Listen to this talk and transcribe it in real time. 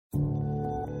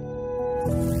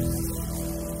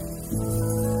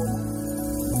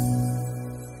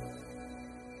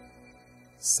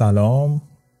سلام،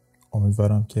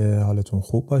 امیدوارم که حالتون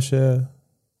خوب باشه،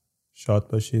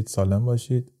 شاد باشید، سالم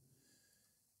باشید.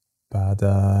 بعد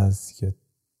از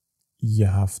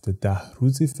یه هفته 10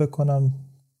 روزی فکر کنم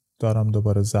دارم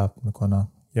دوباره ضبط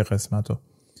میکنم یه قسمت رو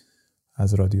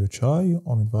از رادیو چای.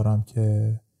 امیدوارم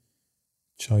که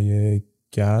چای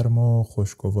گرم و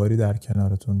خوشگواری در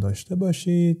کنارتون داشته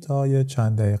باشید تا یه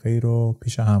چند دقیقه رو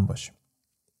پیش هم باشیم.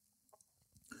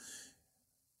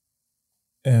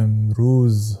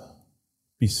 امروز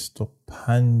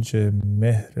 25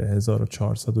 مهر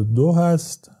 1402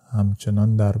 هست.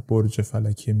 همچنان در برج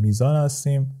فلکی میزان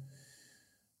هستیم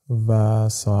و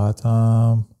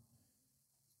ساعتم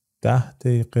 10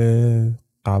 دقیقه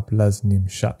قبل از نیم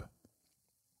شب.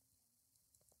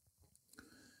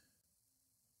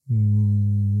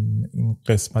 این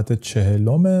قسمت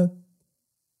 40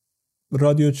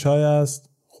 رادیو چای است.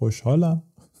 خوشحالم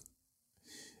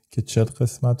که 40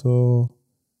 قسمت رو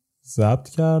ضبط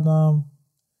کردم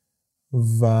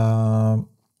و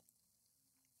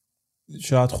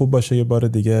شاید خوب باشه یه بار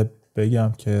دیگه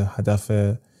بگم که هدف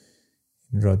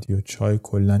این رادیو چای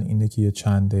کلن اینه که یه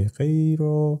چند دقیقه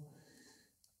رو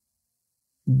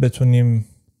بتونیم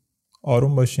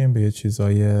آروم باشیم به یه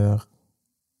چیزای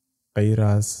غیر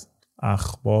از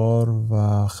اخبار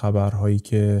و خبرهایی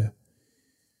که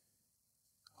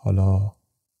حالا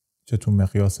چه تو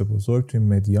مقیاس بزرگ توی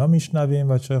مدیا میشنویم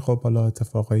و چه خب حالا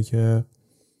اتفاقایی که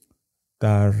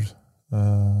در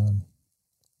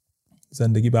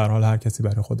زندگی به هر حال هر کسی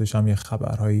برای خودش هم یه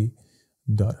خبرهایی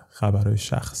داره، خبرهای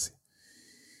شخصی،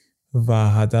 و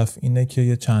هدف اینه که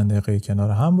یه چند دقیقه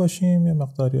کنار هم باشیم، یه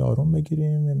مقداری آروم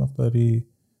بگیریم، یه مقداری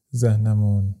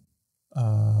ذهنمون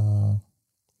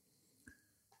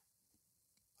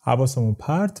حواسمون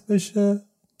پرت بشه،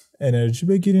 انرژی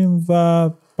بگیریم و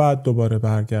بعد دوباره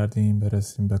برگردیم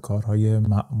برسیم به کارهای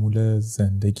معمول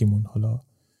زندگیمون، حالا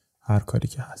هر کاری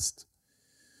که هست.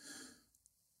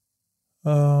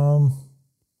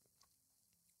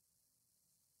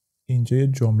 اینجا یه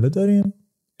جمله داریم: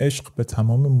 عشق به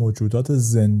تمام موجودات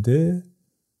زنده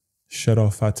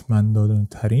شرافتمندانه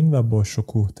ترین و با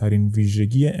شکوه ترین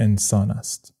ویژگی انسان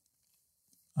است.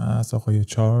 از آقای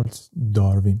چارلز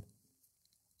داروین.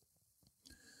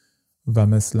 و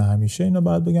مثل همیشه اینو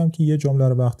باید بگم که یه جمله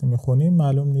رو وقتی میخونیم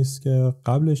معلوم نیست که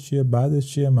قبلش چیه،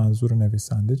 بعدش چیه، منظور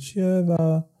نویسنده چیه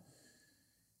و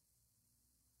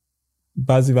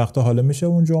بعضی وقتا حالا میشه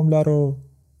اون جمله رو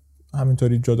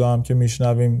همینطوری جدا هم که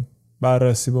میشنویم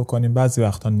بررسی بکنیم، بعضی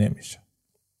وقتا نمیشه.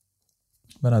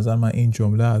 به نظر من این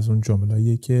جمله از اون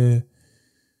جمله‌ایه که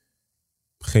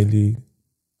خیلی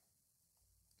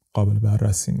قابل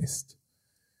بررسی نیست.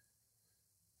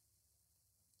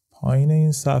 پایین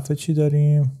این صفحه چی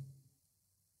داریم؟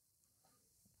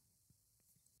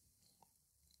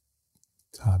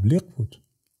 تبلیغ بود.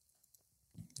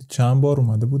 چند بار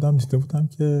اومده بودم دیده بودم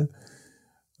که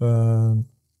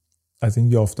از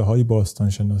این یافته های باستان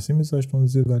شناسی میذاشت اون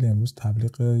زیر، ولی امروز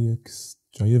تبلیغ یک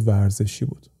جای ورزشی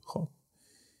بود. خب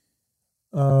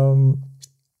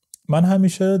من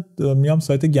همیشه میام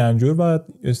سایت گنجور و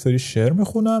یه سری شعر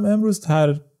میخونم. امروز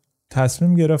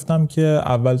تصمیم گرفتم که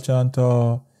اول چند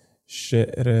تا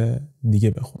شعر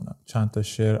دیگه بخونم، چند تا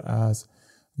شعر از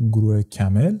گروه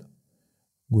کمل،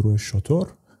 گروه شتر.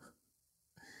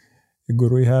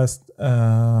 گروهی هست،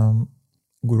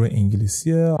 گروه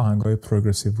انگلیسیه، آهنگای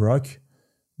پروگرسیو راک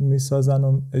میسازن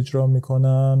و اجرا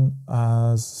میکنن.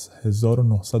 از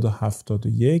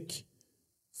 1971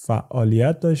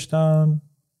 فعالیت داشتن،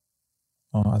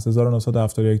 از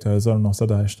 1971 تا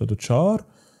 1984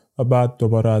 و بعد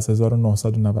دوباره از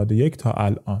 1991 تا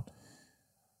الان.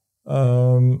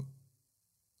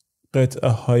 قطعه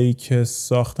هایی که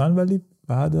ساختن، ولی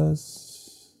بعد از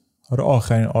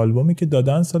آخرین آلبومی که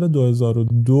دادن سال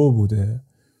 2002 بوده.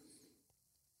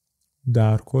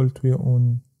 در کل توی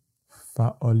اون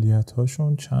فعالیت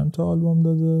هاشون چند تا آلبوم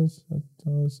داده؟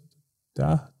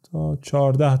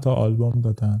 14 تا آلبوم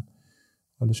دادن.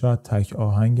 حالا شاید تک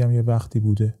آهنگم یه وقتی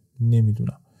بوده،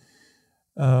 نمیدونم.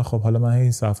 خب حالا من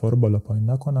این صفحه رو بالا پایین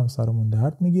نکنم، سرمون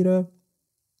درد میگیره.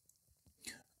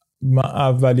 من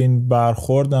اولین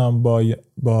برخوردم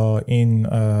با این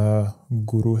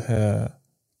گروه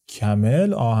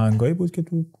کمل آهنگایی بود که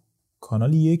تو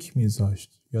کانال 1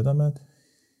 میذاشت. یادم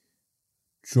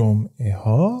جمعه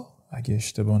ها اگه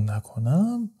اشتباه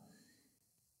نکنم.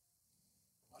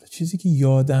 حالا چیزی که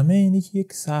یادمه اینه که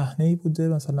یک صحنه‌ای بوده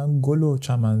مثلا گل و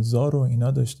چمنزار و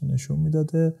اینا داشته نشون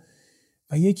میداده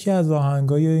و یکی از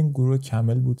آهنگای این گروه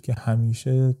کمل بود که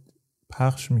همیشه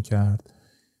پخش میکرد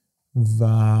و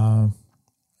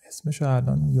اسمشو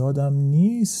الان یادم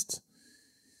نیست.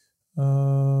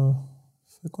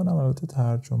 فکر کنم البته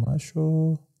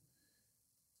ترجمهشو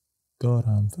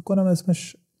دارم، فکر کنم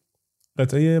اسمش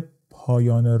قطعه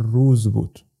پایان روز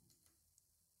بود.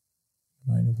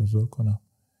 من اینو بزرگ کنم.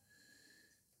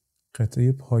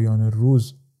 قطعه پایان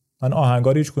روز. من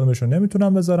آهنگاری هیچ کدومشو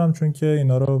نمیتونم بذارم چون که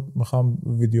اینا رو میخوام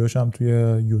ویدیوشم توی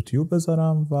یوتیوب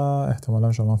بذارم و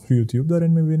احتمالا شما توی یوتیوب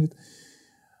دارین میبینید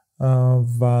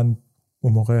و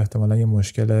اون موقع احتمالا یه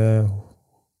مشکل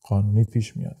قانونی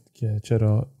پیش میاد که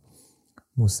چرا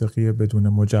موسیقی بدون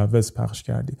مجوز پخش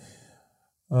کردی.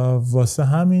 واسه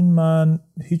همین من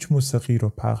هیچ موسیقی رو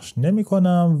پخش نمی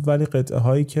کنم، ولی قطعه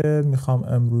هایی که میخوام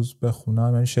امروز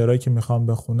بخونم، یعنی شعرهایی که میخوام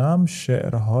بخونم،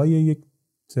 شعرهای یک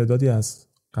تعدادی از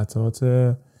قطعات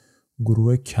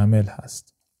گروه کمل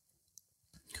هست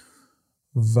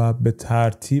و به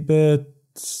ترتیب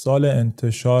سال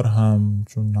انتشار هم،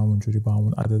 چون همونجوری با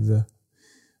همون عدد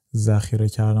ذخیره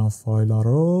کردم فایل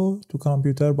رو تو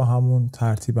کامپیوتر، با همون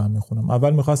ترتیب هم میخونم.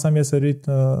 اول میخواستم یه سری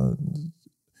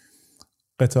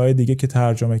قطعه دیگه که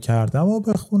ترجمه کردم و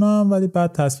بخونم، ولی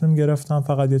بعد تصمیم گرفتم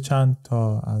فقط یه چند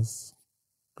تا از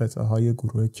قطعه های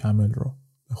گروه کمل رو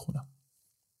بخونم.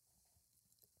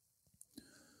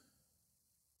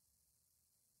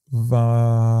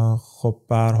 و خب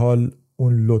به هر حال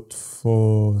اون لطف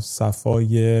و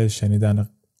صفای شنیدن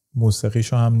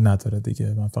موسیقیشو هم نداره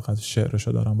دیگه، من فقط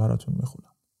شعرشو دارم براتون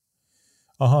میخونم.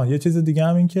 آها، یه چیز دیگه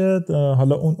هم این که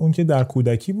حالا اون که در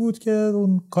کودکی بود که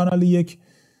اون کانال یک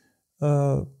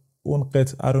اون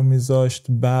قطعه رو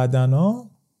میذاشت،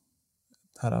 بعدنا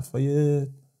طرفای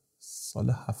سال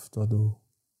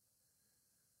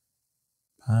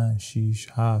 75 6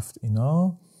 7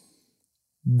 اینا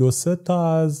دو سه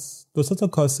تا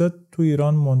کاست تو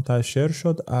ایران منتشر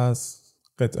شد از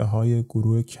قطعه های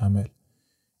گروه کمل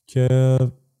که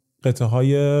قطعه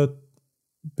های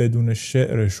بدون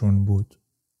شعرشون بود.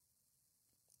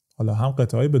 حالا هم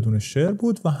قطعه های بدون شعر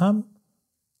بود و هم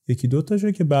یکی دو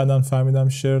تاشو که بعداً فهمیدم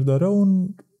شعر داره،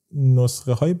 اون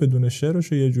نسخه های بدون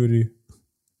شعرشو یه جوری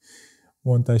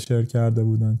منتشر کرده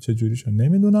بودن، چه جوریشو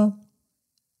نمیدونم،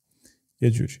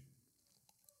 یه جوری.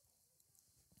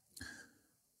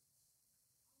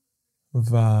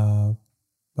 و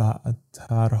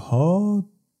بعدترها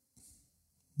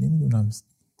نمیدونم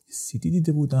CD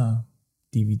دیده بودم،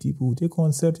 DVD بود، یه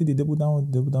کنسرتی دیده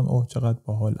بودم اوه چقدر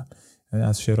باحالن، یعنی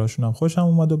از شعرهاشون هم خوشم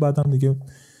اومد و بعدم دیگه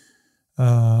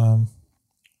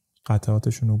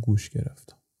قطعاتشون رو گوش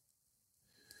گرفتم.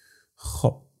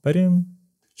 خب بریم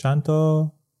چند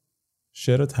تا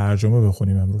شعر ترجمه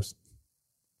بخونیم امروز.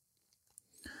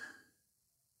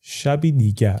 شبی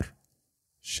دیگر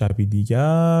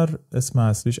اسم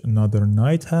اصلیش Another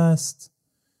Night هست،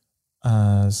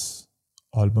 از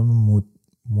آلبوم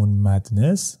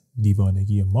مدنس،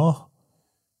 دیوانگی ماه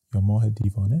یا ماه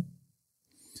دیوانه،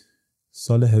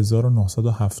 سال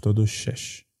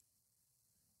 1976.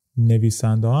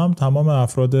 نویسنده هم تمام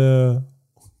افراد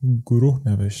گروه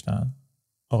نوشتن.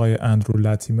 آقای اندرو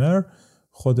لاتیمر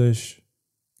خودش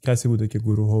کسی بوده که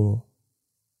گروه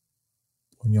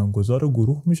بنیانگذار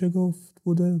گروه میشه گفت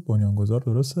بوده، بنیانگذار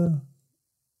درسته؟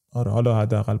 آره، حالا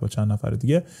حداقل با چند نفر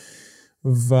دیگه،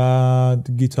 و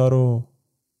گیتار و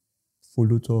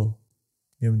فلوت و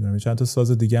نمیدونم چند تا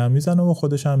ساز دیگه هم میزنه و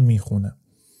خودش هم میخونه.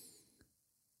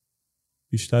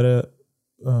 بیشتر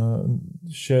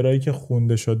شعرهایی که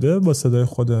خونده شده با صدای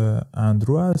خود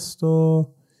اندرو است و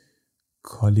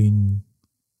کالین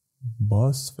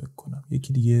باس فکر کنم،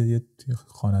 یکی دیگه یه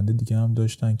خواننده دیگه هم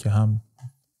داشتن که هم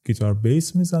گیتار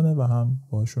بیس میزنه و هم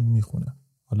باهاشون میخونه.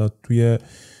 حالا توی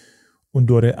اون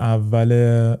دوره اول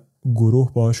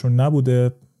گروه باهاشون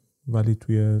نبوده، ولی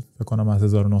توی فکر کنم از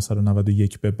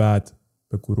 1991 به بعد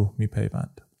به گروه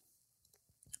میپیوند.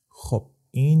 خب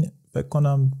این فکر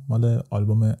کنم مال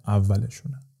آلبوم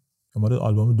اولشونه یا مال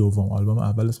آلبوم دوم. آلبوم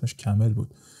اول اسمش کمل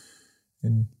بود.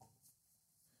 این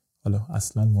حالا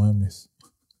اصلا مهم نیست.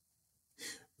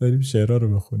 بریم شعرها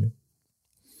رو بخونیم.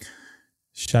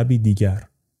 شبی دیگر.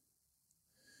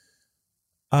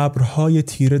 ابرهای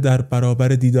تیره در برابر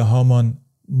دیده هامان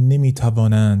نمی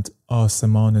توانند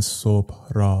آسمان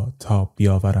صبح را تا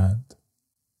بیاورند.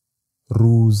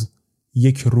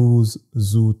 یک روز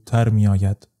زودتر می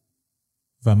آید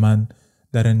و من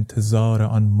در انتظار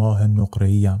آن ماه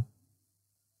نقره‌ایم.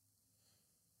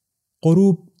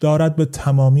 غروب دارد به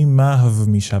تمامی محو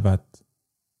می شود.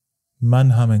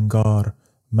 من هم انگار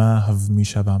محو می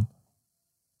شوم.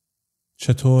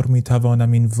 چطور می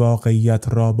توانم این واقعیت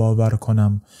را باور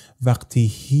کنم وقتی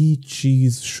هیچ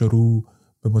چیز شروع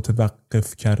به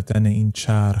متوقف کردن این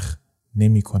چرخ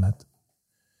نمی کند؟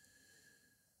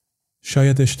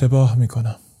 شاید اشتباه می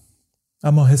کنم،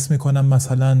 اما حس می کنم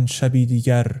مثلا شبی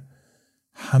دیگر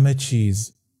همه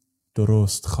چیز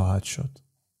درست خواهد شد.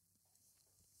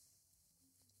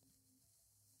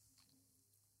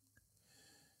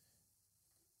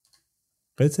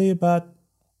 قطعه بعد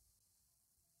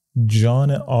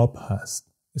جان آب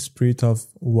هست. Spirit of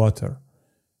water.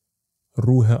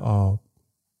 روح آب.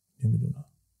 نمیدونم.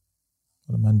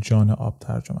 من جان آب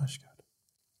ترجمهش کردم.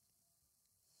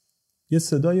 یه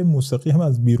صدای موسیقی هم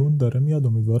از بیرون داره میاد.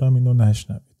 امیدوارم اینو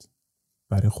نشنوید.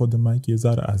 برای خود من یه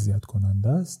ذره اذیت کننده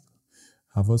است.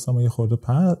 حواسم یه خورده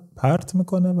پرت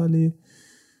میکنه، ولی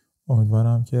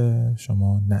امیدوارم که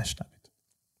شما نشنوید.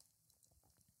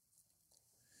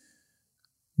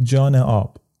 جان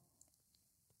آب.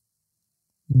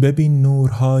 ببین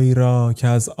نورهایی را که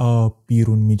از آب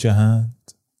بیرون می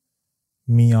جهند،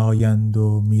 می آیند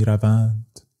و می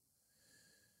روند،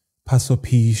 پس و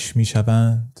پیش می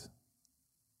شوند،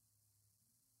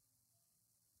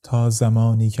 تا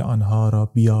زمانی که آنها را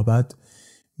بیابد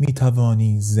می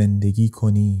توانی زندگی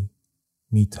کنی،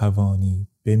 می توانی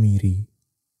بمیری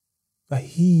و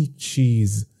هیچ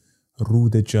چیز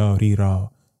رود جاری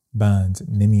را بند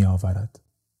نمی آورد.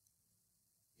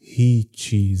 هیچ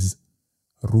چیز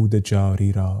رود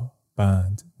جاری را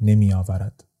بند نمی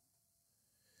آورد.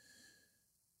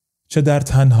 چه در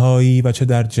تنهایی و چه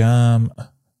در جمع،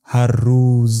 هر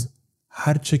روز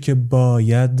هرچه که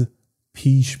باید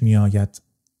پیش می آید.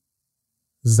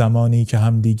 زمانی که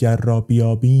همدیگر را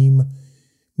بیابیم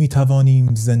می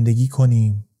توانیم زندگی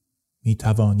کنیم، می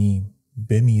توانیم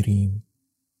بمیریم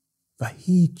و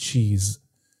هیچ چیز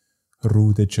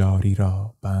رود جاری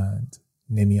را بند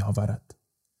نمی آورد.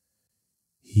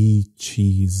 هیچ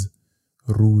چیز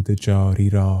رود جاری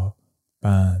را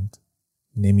بند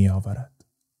نمی آورد.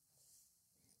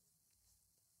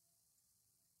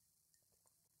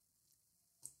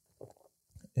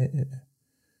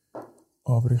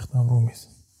 آب ریختم رو میز.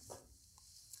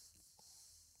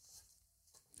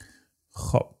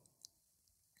 خب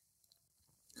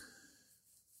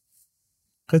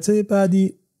قطعه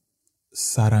بعدی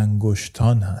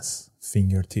سرانگشتان هست.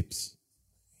 فینگر تیپس.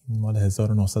 این مال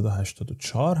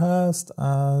 1984 هست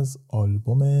از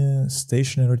آلبوم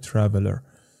Stationary Traveler.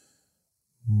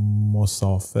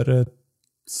 مسافر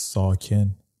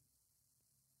ساکن.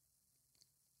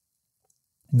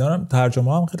 اینا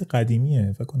ترجمه هم خیلی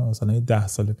قدیمیه. فکر کنم مثلا 10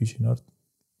 سال پیش اینا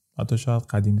حتی شاید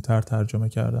قدیمی تر ترجمه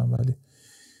کردم، ولی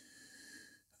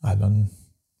الان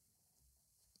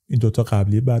این دوتا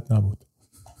قبلی بد نبود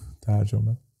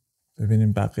ترجمه.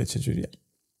 ببینیم بقیه چجوریه.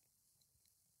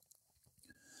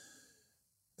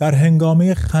 در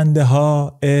هنگامه خنده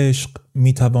ها عشق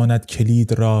میتواند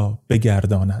کلید را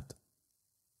بگرداند.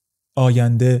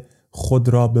 آینده خود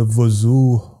را به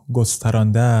وضوح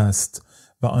گسترانده است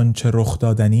و آنچه رخ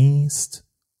دادنی است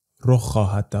رخ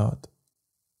خواهد داد.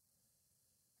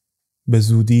 به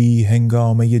زودی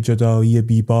هنگامه جدایی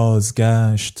بی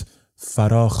بازگشت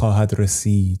فرا خواهد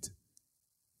رسید.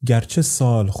 گرچه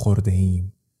سال خورده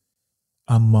ایم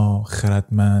اما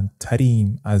خردمند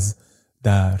تریم از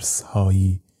درس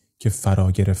هایی که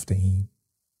فرا گرفته ایم.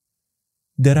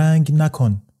 درنگ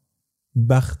نکن،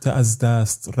 بخت از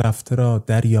دست رفته را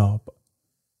دریاب.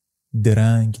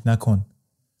 درنگ نکن،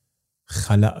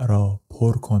 خلأ را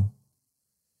پر کن.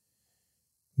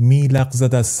 می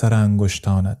لغزد از سر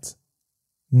انگشتانت.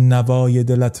 نوای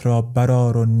دلت را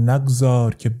برار و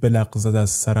نگذار که بلغزد از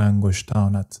سر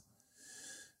انگشتانت.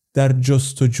 در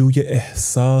جستجوی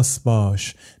احساس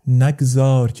باش،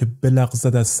 نگذار که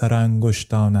بلغزد از سر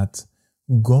انگشتانت.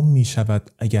 گم می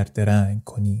شود اگر درنگ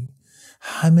کنی.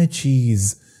 همه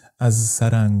چیز از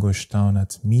سر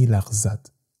انگشتانت می لغزد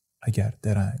اگر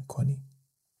درنگ کنی.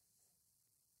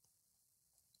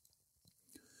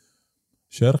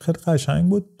 شعر خیلی قشنگ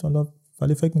بود،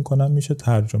 ولی فکر میکنم میشه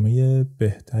ترجمه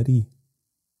بهتری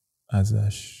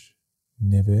ازش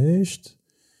نوشت،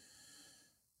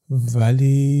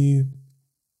 ولی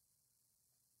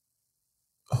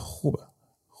خوبه.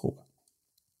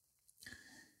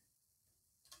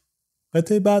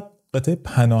 قطعه بعد قطعه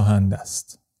پناهنده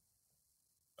است.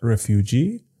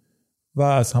 رفیوجی و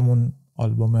از همون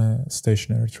آلبوم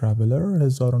Stationary Traveler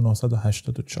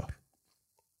 1984.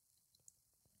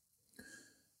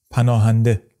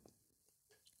 پناهنده.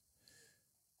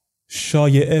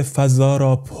 شایعه فضا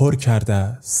را پر کرده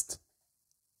است.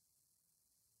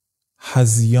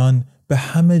 هذیان به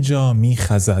همه جا می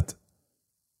خزد.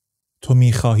 تو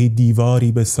می خواهی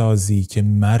دیواری بسازی که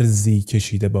مرزی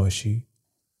کشیده باشی.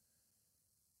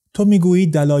 تو می گویی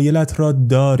دلایلت را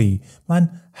داری.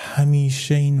 من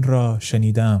همیشه این را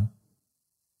شنیدم.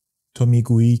 تو می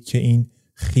گویی که این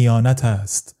خیانت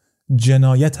است،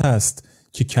 جنایت است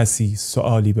که کسی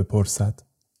سؤالی بپرسد.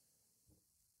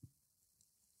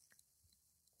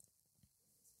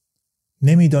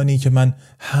 نمیدانی که من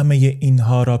همه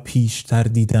اینها را پیشتر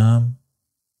دیدم؟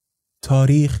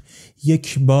 تاریخ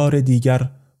یک بار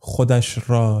دیگر خودش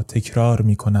را تکرار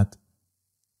می کند.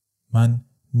 من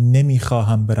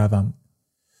نمیخواهم بروم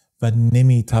و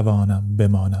نمیتوانم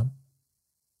بمانم.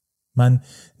 من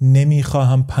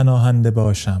نمیخواهم پناهنده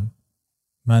باشم.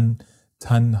 من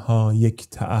تنها یک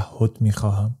تعهد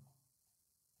میخواهم.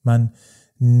 من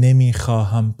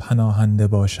نمیخواهم پناهنده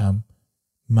باشم.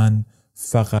 من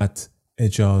فقط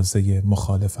اجازه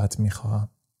مخالفت میخواهم.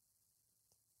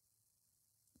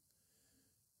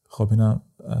 خب اینم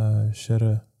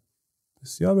شعر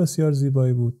بسیار بسیار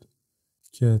زیبایی بود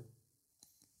که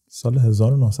سال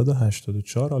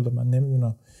 1984، حالا من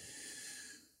نمیدونم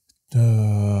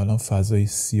الان فضای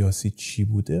سیاسی چی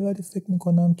بوده، ولی فکر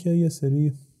میکنم که یه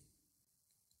سری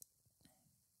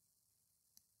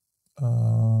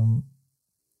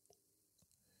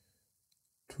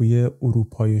توی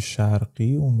اروپای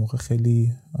شرقی اون موقع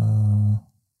خیلی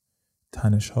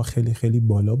تنش ها خیلی خیلی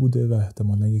بالا بوده و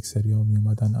احتمالا یک سری ها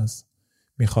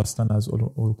میخواستن از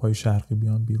اروپای شرقی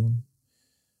بیان بیرون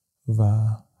و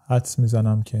حدس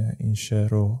میزنم که این شعر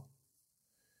رو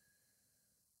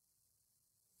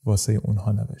واسه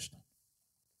اونها نوشتن.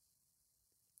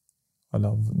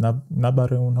 حالا نه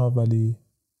برای اونها، ولی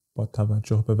با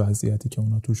توجه به وضعیتی که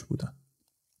اونها توش بودن.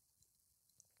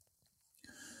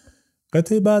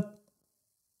 قطعه بعد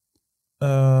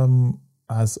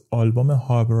از آلبوم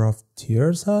Harbor of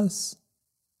Tears هست،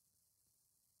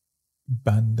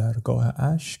 بندرگاه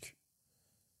اشک،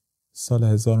 سال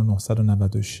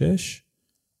 1996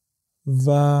 و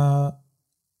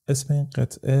اسم این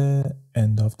قطعه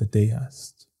End of the Day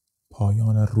هست،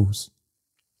 پایان روز.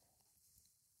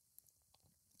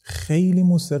 خیلی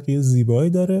موسیقی زیبایی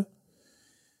داره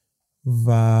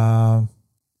و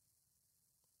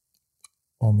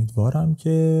امیدوارم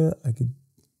که اگه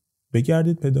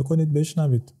بگردید پیدا کنید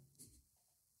بشنوید.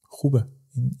 خوبه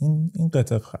این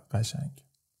قطعه قشنگ.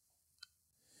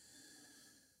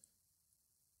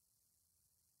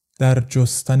 در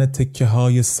جستن تکه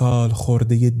های سال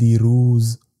خورده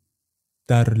دیروز،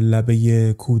 در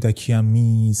لبه کودکیم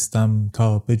میستم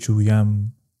تا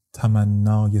بجویم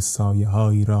تمنای سایه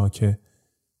هایی را که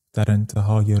در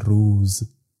انتهای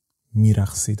روز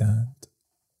میرقصیدند.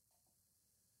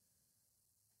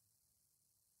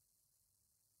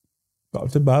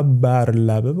 البته باید بر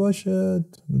لبه باشه،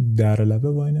 در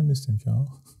لبه وای نمیستیم که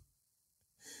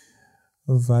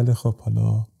ولی خب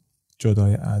حالا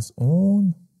جدای از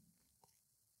اون،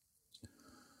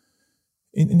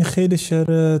 این خیلی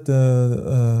شعر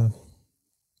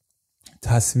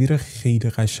تصویر خیلی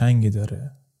قشنگی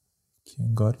داره که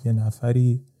انگار یه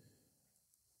نفری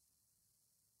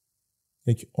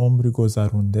یک عمری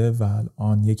گذرونده و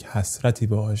الان یک حسرتی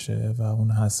باشه و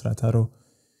اون حسرت رو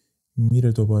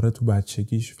میره دوباره تو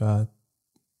بچگیش و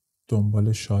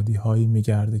دنبال شادی هایی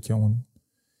میگرده که اون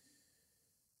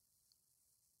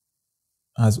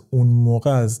از اون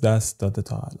موقع از دست داده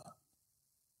تا الان.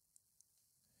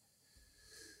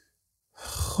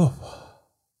 خب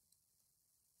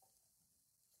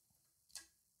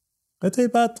قطعه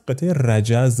بعد قطعه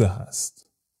رجز هست.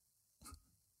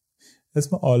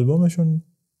 اسم آلبومشون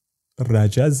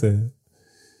رجزه،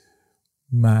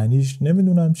 معنیش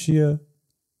نمیدونم چیه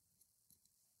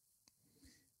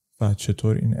و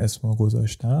چطور این اسمو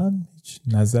گذاشتن هیچ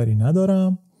نظری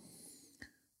ندارم.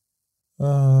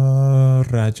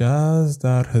 رجز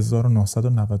در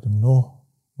 1999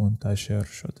 منتشر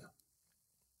شده.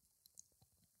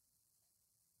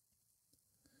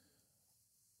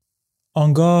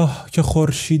 آنگاه که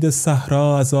خورشید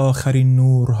صحرا از آخرین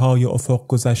نورهای افق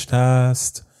گذشته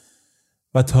است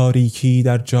و تاریکی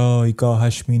در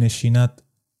جایگاهش می نشیند،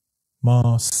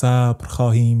 ما صبر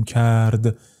خواهیم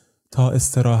کرد تا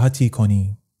استراحتی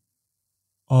کنیم،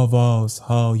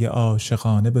 آوازهای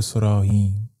عاشقانه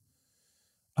بسراییم،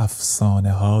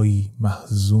 افسانه های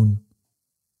محزون.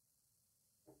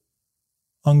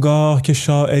 آنگاه که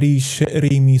شاعری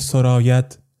شعری می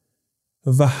سراید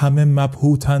و همه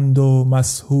مبهوتند و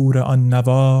مسحور آن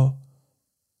نوا،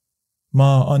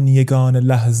 ما آن یگان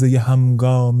لحظه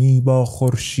همگامی با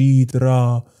خورشید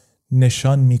را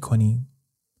نشان می کنیم،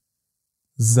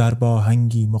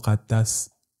 ضرباهنگی مقدس.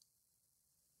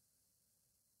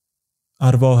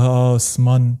 ارواح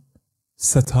آسمان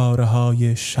ستاره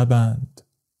های شبند،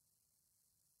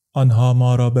 آنها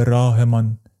ما را به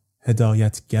راهمان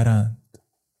هدایتگرند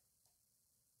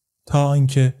تا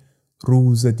آنکه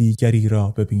روز دیگری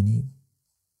را ببینیم.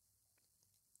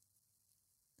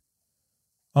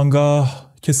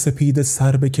 آنگاه که سپید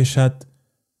سر بکشد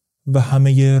و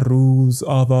همه روز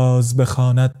آواز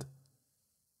بخواند،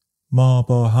 ما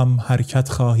با هم حرکت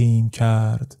خواهیم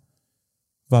کرد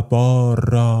و بار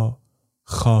را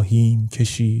خواهیم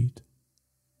کشید.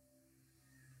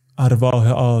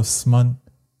 ارواح آسمان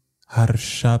هر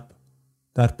شب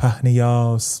در پهنه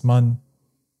آسمان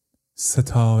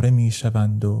ستاره می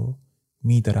شوند و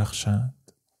می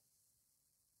درخشند.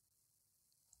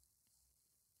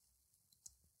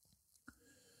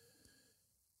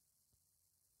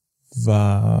 و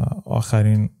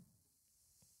آخرین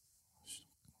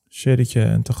شعری که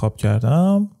انتخاب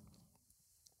کردم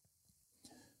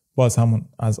باز همون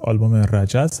از آلبوم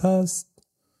رجز هست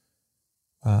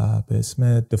و به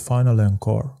اسم The Final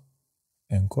Encore.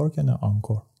 انکور که نه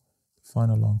آنکور.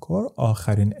 Final Encore،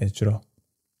 آخرین اجرا.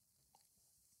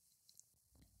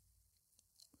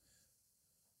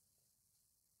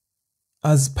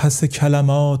 از پس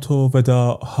کلمات و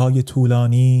وداعهای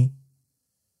طولانی،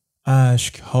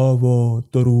 اشک‌ها و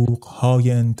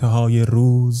دروغ‌های انتهای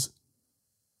روز،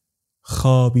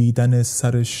 خوابیدن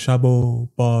سر شب و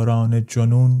باران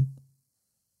جنون،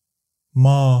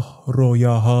 ماه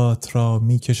رویاهات را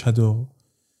می کشد و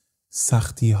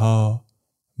سختی‌ها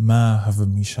محو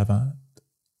می شوند.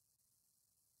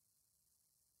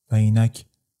 و اینک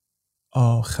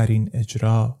آخرین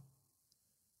اجرا،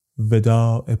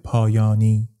 وداع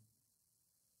پایانی،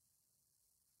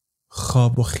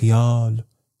 خواب و خیال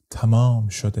تمام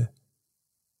شده،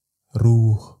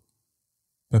 روح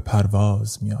به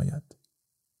پرواز می آید.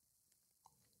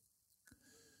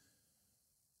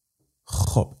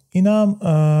 خب اینم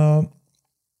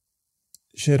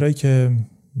شعرهایی که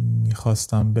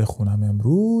میخواستم بخونم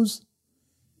امروز.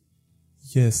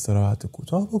 یه استراحت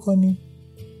کوتاه بکنیم،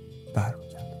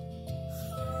 برمیگردم.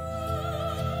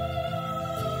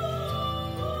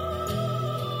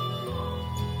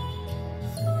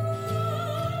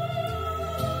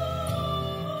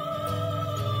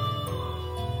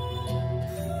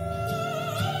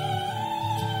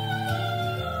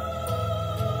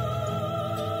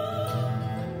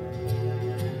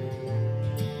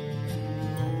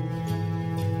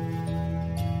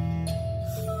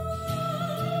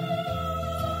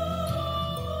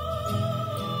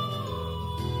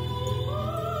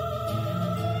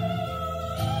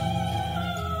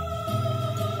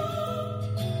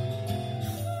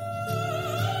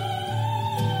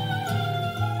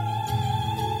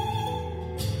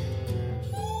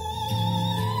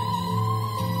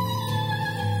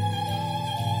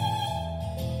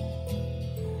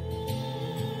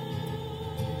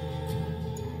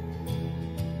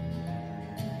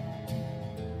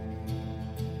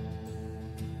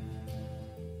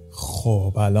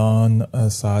 خب الان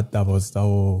ساعت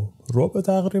 12:15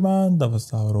 تقریبا،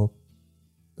 12:15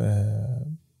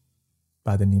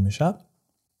 بعد نیمه شب.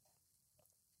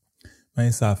 من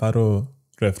این صفحه رو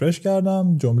رفرش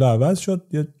کردم، جمله عوض شد.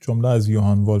 یه جمله از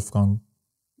یوهان ولفگانگ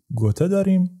گوته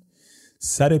داریم: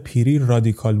 سر پیری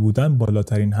رادیکال بودن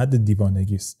بالاترین حد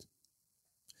دیوانگی است.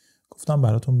 گفتم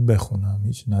براتون بخونم،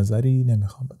 هیچ نظری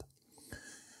نمیخوام بدم.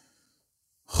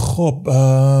 خب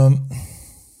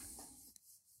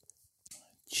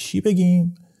چی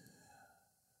بگیم؟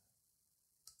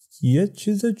 یه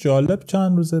چیز جالب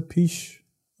چند روز پیش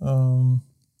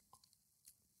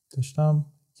داشتم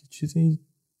یه چیزی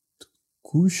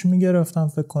گوش میگرفتم،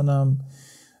 فکر کنم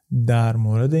در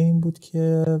مورد این بود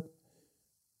که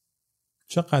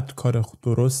چقدر کار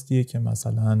درستیه که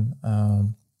مثلا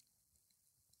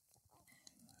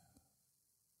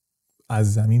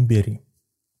از زمین بریم.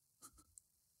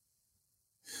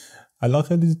 الان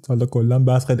خیلی کلا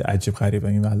بحث خیلی عجیب غریبه.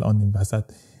 این الان این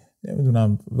وسط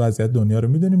نمیدونم وضعیت دنیا رو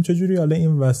میدونیم چجوری، حالا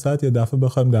این وسط یه دفعه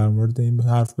بخوایم در مورد این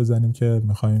حرف بزنیم که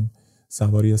میخوایم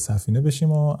سواری سفینه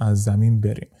بشیم و از زمین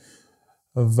بریم.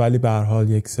 ولی به هر حال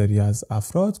یک سری از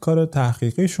افراد کار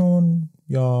تحقیقیشون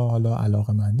یا حالا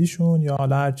علاقه‌مندیشون یا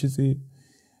حالا هر چیزی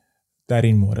در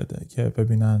این مورده که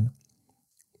ببینن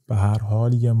به هر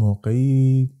حال یه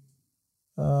موقعی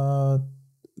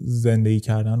زندگی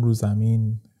کردن رو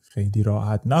زمین خیلی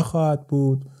راحت نخواهد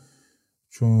بود،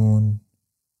 چون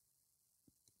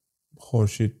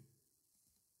خورشید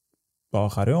به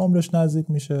آخره عمرش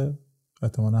نزدیک میشه.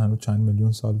 احتمالاً هنوز چند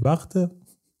میلیون سال وقته،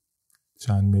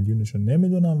 چند میلیونشو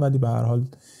نمیدونم، ولی به هر حال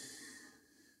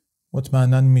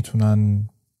مطمئناً میتونن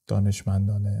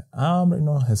دانشمندان امر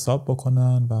اینو حساب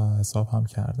بکنن و حساب هم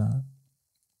کردن.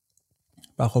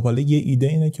 و خب حالا یه ایده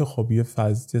اینه که خب یه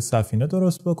سفینه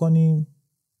درست بکنیم،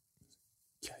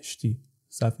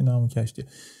 سفینه همون کشتی،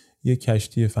 یه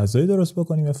کشتی فضایی درست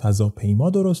بکنیم، یه فضاپیما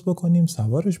درست بکنیم،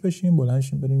 سوارش بشیم،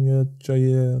 بلندشیم بریم یه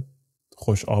جای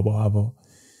خوش آب و هوا.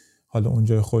 حالا اون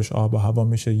جای خوش آب و هوا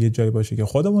میشه یه جایی باشه که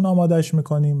خودمون آمادهش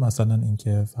میکنیم، مثلا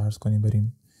اینکه فرض کنیم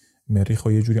بریم مریخ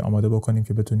رو یه جوری آماده بکنیم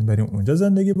که بتونیم بریم اونجا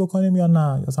زندگی بکنیم، یا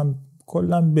نه اصلا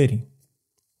کلا بریم.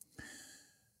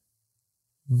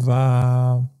 و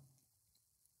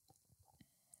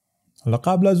حالا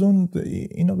قبل از اون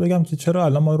اینو بگم که چرا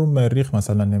الان ما رو مریخ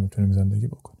مثلا نمیتونیم زندگی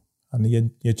بکنیم.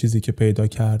 یه چیزی که پیدا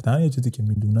کردن، یه چیزی که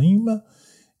میدونیم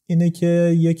اینه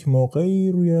که یک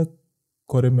موقعی روی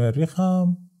کره مریخ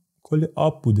هم کلی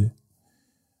آب بوده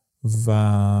و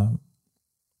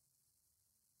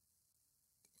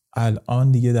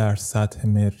الان دیگه در سطح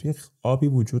مریخ آبی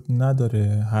وجود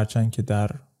نداره، هرچند که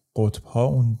در قطب‌ها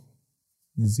اون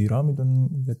زیرا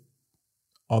میدونن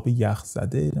آب یخ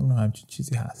زده، نمیدونم همچین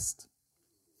چیزی هست،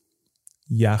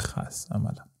 یخ هست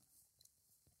عملا.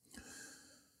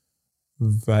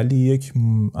 ولی یک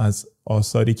از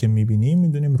آثاری که میبینیم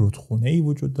میدونیم رودخونه‌ای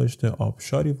وجود داشته،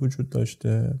 آبشاری وجود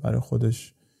داشته، برای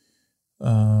خودش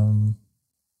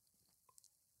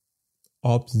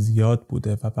آب زیاد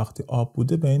بوده و وقتی آب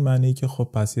بوده به این معنی که خب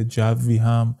پس یه جوی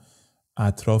هم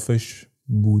اطرافش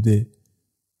بوده.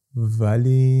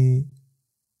 ولی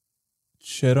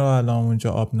چرا الان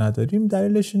اونجا آب نداریم؟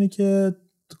 دلیلش اینه که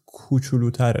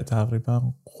کوچولوتره،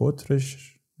 تقریبا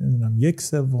قطرش نمیدونم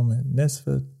 1/3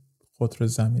 نصف قطر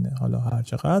زمینه، حالا هر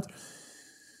چقدر.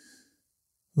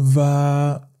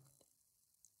 و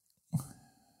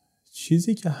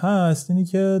چیزی که هست اینی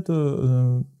که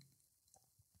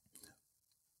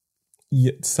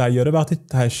سیاره وقتی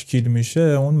تشکیل میشه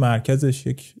اون مرکزش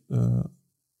یک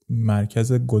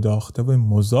مرکز گداخته و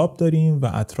مذاب داریم و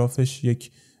اطرافش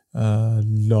یک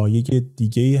لایه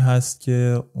دیگه‌ای هست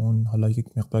که اون حالا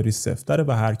یک مقداری سفت‌تره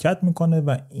و حرکت میکنه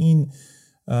و این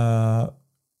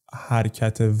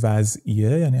حرکت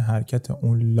وضعیه، یعنی حرکت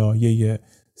اون لایه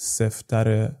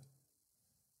سفت‌تر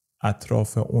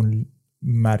اطراف اون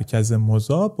مرکز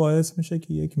مذاب باعث میشه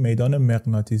که یک میدان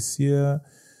مغناطیسی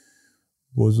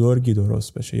بزرگی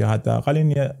درست بشه. یا حداقل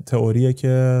این یه تئوریه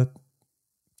که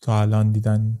تا الان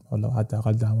دیدن، حالا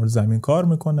حداقل در مورد زمین کار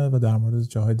میکنه و در مورد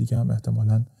جاهای دیگه هم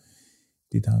احتمالاً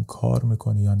دیدن کار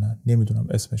میکنه یا نه، نمیدونم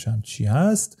اسمش هم چی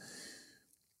هست.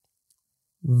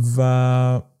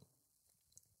 و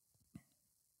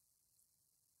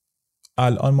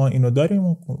الان ما اینو داریم،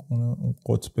 اون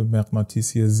قطب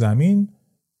مغناطیسی زمین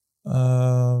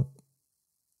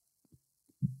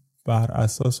بر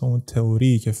اساس اون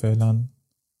تئوری که فعلا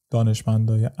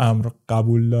دانشمندای امر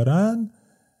قبول دارن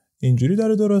اینجوری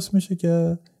داره درست میشه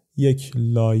که یک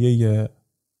لایه،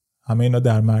 همه اینا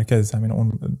در مرکز زمین،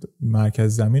 اون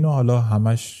مرکز زمین و حالا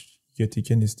همش یه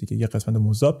تیکه نیستی که یه قسمت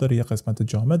مذاب داره یه قسمت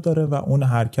جامد داره و اون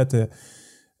حرکت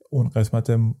اون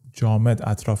قسمت جامد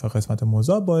اطراف قسمت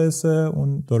مذاب باعث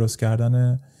اون درست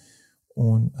کردن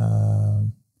اون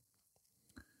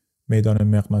میدان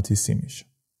مغناطیسی میشه.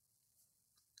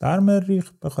 در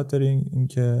مریخ به خاطر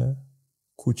اینکه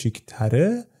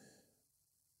کوچیک‌تره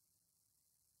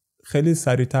خیلی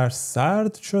سریعتر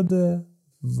سرد شده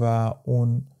و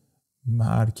اون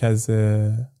مرکز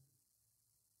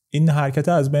این حرکت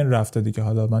از بین رفته دیگه.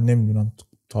 حالا من نمیدونم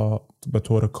تا به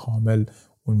طور کامل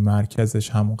اون مرکزش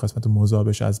همون قسمت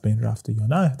مذابش از بین رفته یا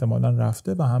نه، احتمالاً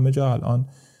رفته و همه جا الان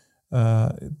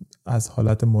از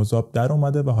حالت مذاب در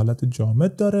اومده و حالت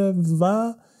جامد داره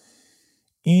و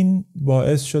این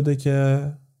باعث شده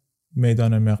که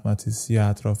میدان مغناطیسی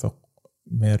اطراف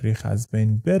مریخ از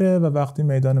بین بره و وقتی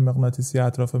میدان مغناطیسی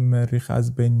اطراف مریخ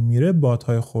از بین میره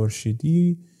بادهای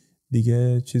خورشیدی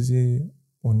دیگه چیزی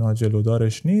اونا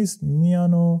جلودارش نیست،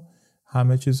 میان و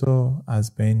همه چیزو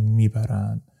از بین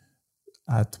میبرن.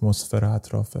 اتمسفر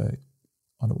اطراف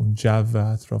اون جو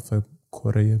اطراف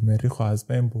کره مریخ رو از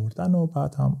بین بردن و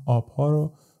بعد هم آبها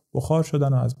رو بخار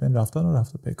شدن و از بین رفتن و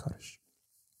رفته پیکارش.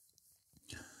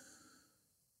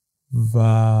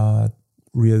 و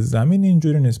روی زمین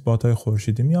اینجوری نیست، بادهای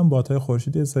خورشیدی میان، بادهای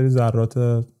خورشیدی یه سری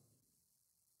ذرات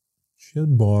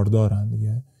باردارن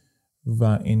دیگه و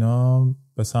اینا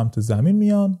به سمت زمین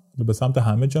میان، به سمت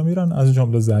همه جا میرن از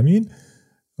جمله زمین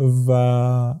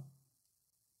و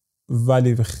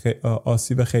ولی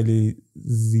آسیب خیلی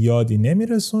زیادی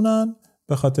نمیرسونن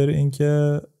به خاطر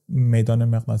اینکه میدان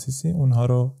مغناطیسی اونها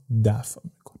رو دفع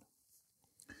میکنه.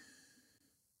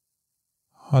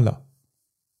 حالا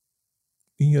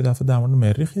این یه دفعه در مورد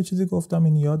مریخ یه چیزی گفتم،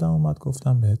 این یادم اومد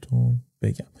گفتم بهتون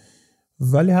بگم.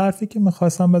 ولی حرفی که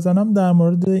میخواستم بزنم در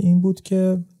مورد این بود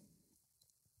که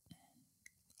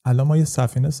الان ما یه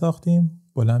سفینه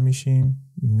ساختیم، بلند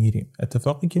میشیم میریم.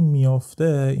 اتفاقی که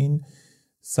میافته این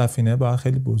سفینه باید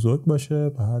خیلی بزرگ باشه،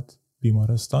 باید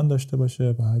بیمارستان داشته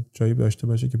باشه، باید جایی داشته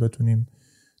باشه که بتونیم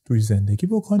توی زندگی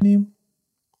بکنیم،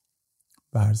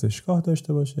 ورزشگاه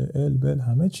داشته باشه، بل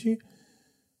همه چی.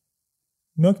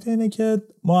 نکته اینه که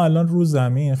ما الان رو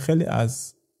زمین خیلی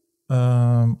از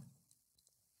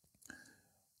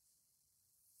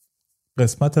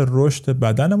قسمت رشد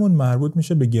بدنمون مربوط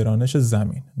میشه به گرانش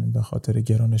زمین. به خاطر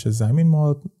گرانش زمین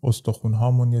ما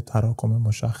استخوان‌هامون یه تراکم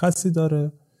مشخصی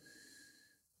داره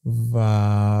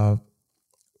و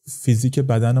فیزیک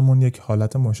بدنمون یک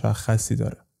حالت مشخصی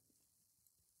داره.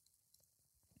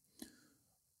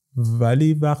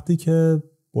 ولی وقتی که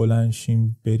بلند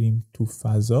شیم بریم تو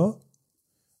فضا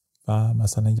و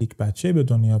مثلا یک بچه به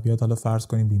دنیا بیاد، حالا فرض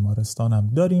کنیم بیمارستان هم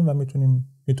داریم و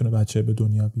میتونه بچه به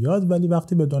دنیا بیاد، ولی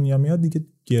وقتی به دنیا میاد دیگه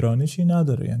گرانشی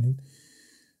نداره، یعنی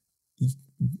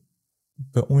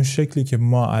به اون شکلی که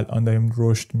ما الان داریم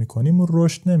رشد میکنیم اون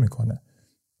رشد نمیکنه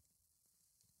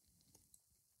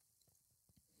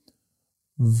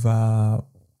و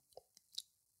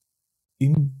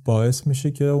این باعث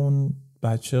میشه که اون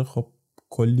بچه خب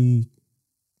کلی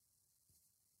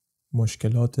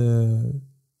مشکلات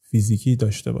فیزیکی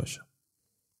داشته باشه.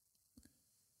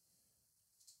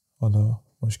 حالا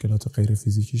مشکلات غیر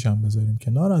فیزیکیش هم بذاریم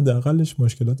کنار، حداقلش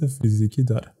مشکلات فیزیکی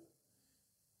داره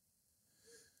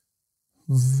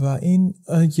و این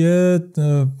یه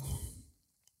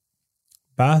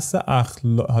بحث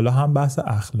حالا هم بحث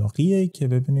اخلاقیه که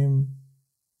ببینیم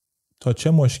تا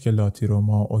چه مشکلاتی رو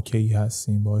ما اوکی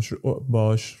هستیم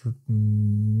باش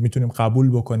میتونیم قبول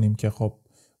بکنیم که خب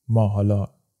ما حالا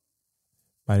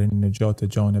برای نجات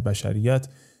جان بشریت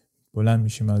بلند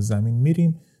میشیم از زمین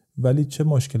میریم، ولی چه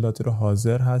مشکلاتی رو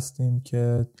حاضر هستیم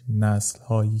که نسل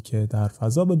هایی که در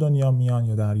فضا به دنیا میان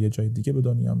یا در یه جای دیگه به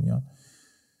دنیا میان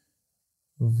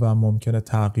و ممکنه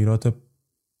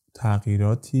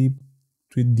تغییراتی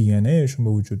توی دی ان ایشون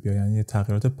به وجود بیاد، یعنی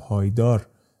تغییرات پایدار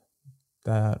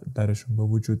درشون به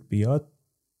وجود بیاد،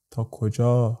 تا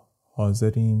کجا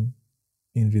حاضریم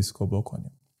این ریسکو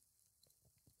بکنیم.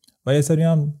 و یه سری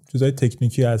هم چیزای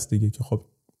تکنیکی هست دیگه که خب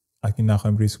اگه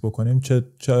نخوایم ریسک بکنیم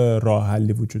چه راه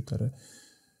حلی وجود داره،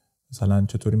 مثلا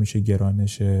چطوری میشه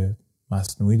گرانش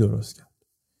مصنوعی درست کرد،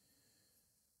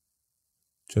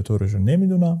 چطورشو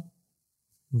نمیدونم،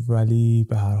 ولی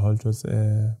به هر حال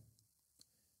جزء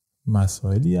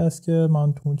مسائلی است که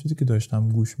من تو اون چیزی که داشتم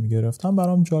گوش میگرفتم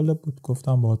برام جالب بود،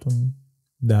 گفتم باهاتون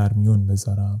در میون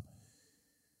بذارم.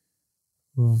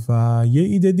 و یه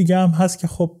ایده دیگه هم هست که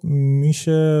خب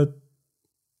میشه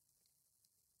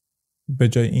به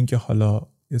جای اینکه حالا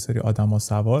یه سری آدم ها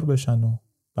سوار بشن و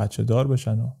بچه دار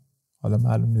بشن و حالا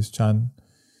معلوم نیست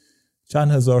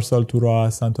چند هزار سال تو راه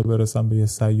هستن تا برسن به یه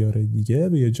سیاره دیگه،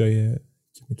 به یه جایی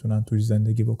که میتونن توش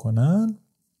زندگی بکنن،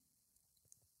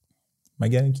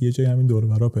 مگر اینکه یه جایی همین دور و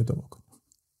برا پیدا بکنن.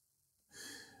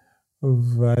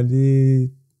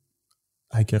 ولی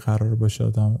اگه قرار باشه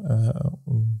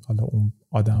حالا اون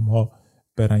آدم ها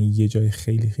برن یه جای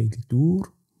خیلی خیلی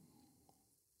دور،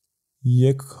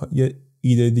 یه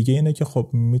ایده دیگه اینه که خب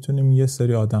میتونیم یه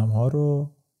سری آدم ها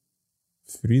رو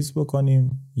فریز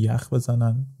بکنیم، یخ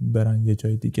بزنن، برن یه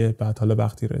جای دیگه، بعد حالا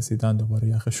وقتی رسیدن دوباره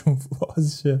یخشون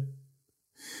باز شه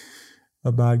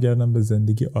و برگردن به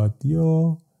زندگی عادی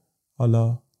و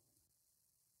حالا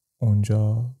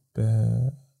اونجا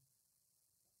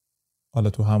حالا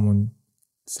تو همون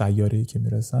سیاره‌ای که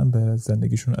میرسن به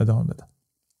زندگیشون ادامه بدن.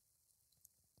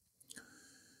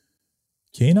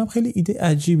 که اینم خیلی ایده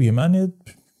عجیبیه. من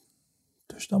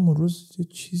داشتم اون روز یه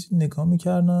چیزی نگاه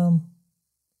میکردم،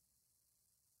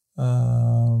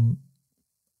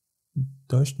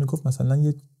 داشت میگفت مثلا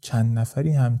یه چند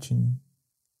نفری همچین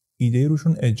ایده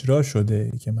روشون اجرا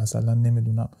شده که مثلا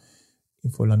نمیدونم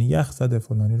این فلانی یخ زده،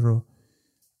 فلانی رو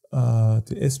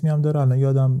اسمی هم داره الان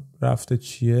یادم رفته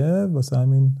چیه، واسه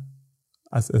همین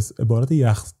از عبارت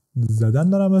یخ زدن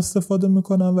دارم استفاده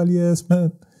میکنم، ولی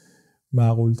اسم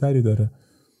معقول تری داره.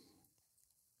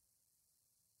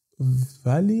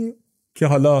 ولی که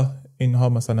حالا اینها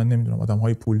مثلا نمیدونم آدم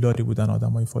های پولداری بودن،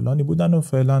 آدم های فلانی بودن و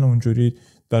فعلا اونجوری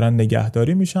دارن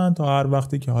نگهداری میشن تا هر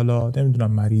وقتی که حالا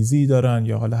نمیدونم مریضی دارن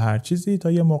یا حالا هر چیزی،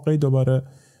 تا یه موقعی دوباره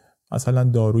مثلا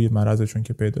داروی مرضشون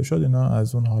که پیدا شد اینا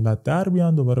از اون حالت در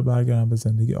بیان، دوباره برگردن به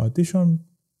زندگی عادیشون،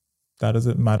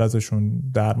 مرضشون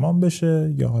درمان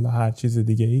بشه یا حالا هر چیز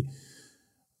دیگه ای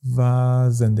و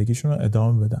زندگیشون رو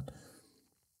ادامه بدن.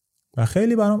 و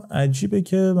خیلی برام عجیبه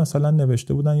که مثلا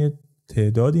نوشته بودن یه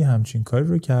تعدادی همچین کاری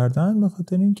رو کردن، به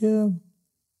خاطر اینکه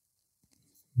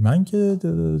من که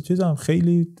چیزم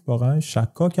خیلی واقعا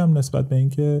شکاکم نسبت به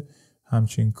اینکه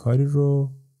همچین کاری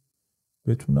رو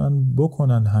بتونن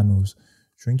بکنن هنوز،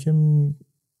 چون که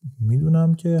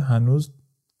میدونم که هنوز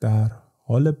در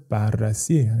حال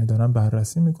بررسیه، یعنی دارن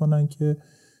بررسی میکنن که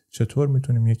چطور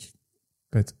میتونیم یک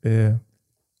قطعه،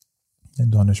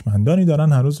 دانشمندانی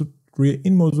دارن هنوز روی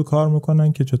این موضوع کار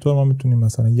میکنن که چطور ما میتونیم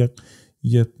مثلا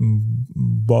یک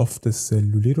بافت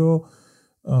سلولی رو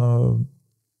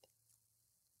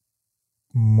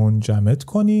منجمد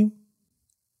کنیم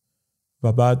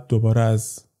و بعد دوباره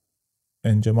از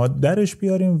انجماد درش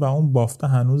بیاریم و اون بافته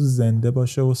هنوز زنده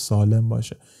باشه و سالم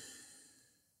باشه.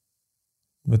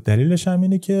 و دلیلش هم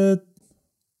اینه که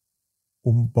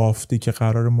اون بافتی که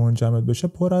قرار منجمد بشه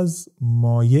پر از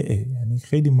مایعه، یعنی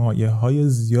خیلی مایع های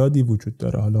زیادی وجود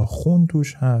داره. حالا خون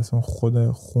توش هست، اون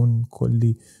خود خون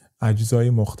کلی اجزای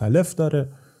مختلف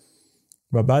داره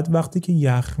و بعد وقتی که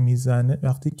یخ میزنه،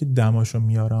 وقتی که دماشو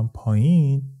میارم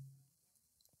پایین،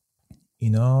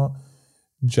 اینا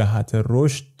جهت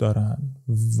رشد دارن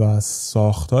و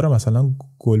ساختار مثلا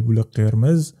گلبول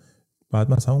قرمز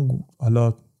بعد مثلا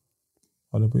حالا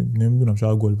نمیدونم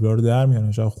شاید گلبولا رو در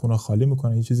میارن، شاید خونه خالی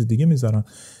میکنن، یه چیز دیگه میذارن،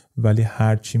 ولی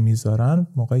هرچی میذارن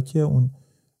موقعی که اون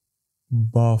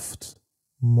بافت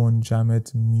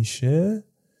منجمد میشه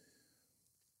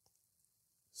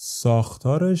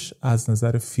ساختارش از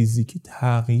نظر فیزیکی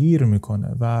تغییر میکنه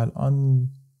و الان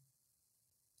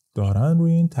دارن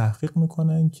روی این تحقیق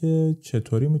میکنن که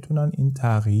چطوری میتونن این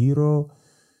تغییر رو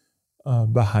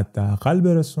به حداقل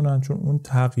برسونن، چون اون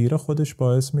تغییر خودش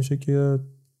باعث میشه که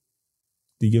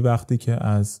دیگه وقتی که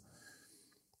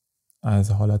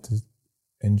از حالت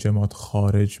انجماد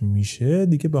خارج میشه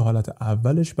دیگه به حالت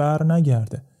اولش بر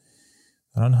نگرده.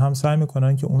 دارن هم سعی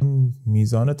میکنن که اون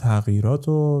میزان تغییرات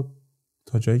رو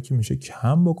تا جایی که میشه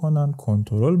کم بکنن،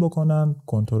 کنترل بکنن.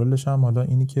 کنترلش هم حالا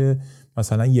اینی که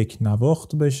مثلا یک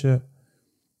نواخت بشه.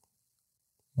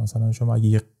 مثلا شما اگه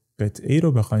یک قطعه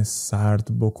رو بخواید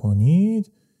سرد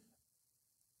بکنید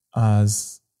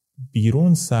از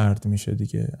بیرون سرد میشه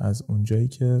دیگه، از اونجایی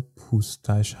که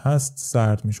پوستش هست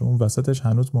سرد میشه، اون وسطش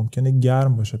هنوز ممکنه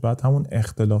گرم باشه. بعد همون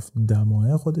اختلاف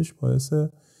دمای خودش باعث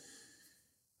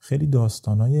خیلی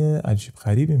داستانای عجیب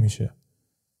غریبی میشه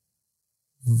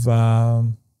و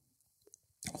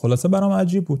خلاصه برام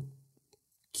عجیب بود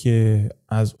که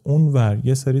از اون ور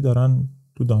یه سری دارن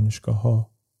تو دانشگاه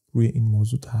ها روی این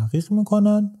موضوع تحقیق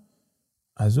میکنن،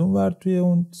 از اون ور توی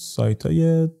اون سایت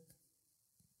های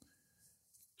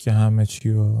که همه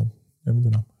چی رو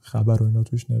نمیدونم خبر و اینا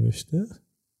توش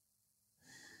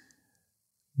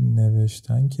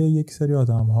نوشتن که یک سری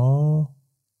آدم ها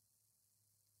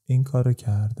این کار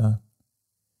کردن.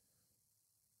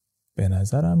 به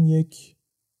نظرم یک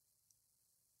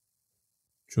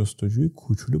جستجوی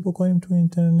کوچولو بکنیم تو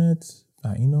اینترنت و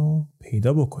اینو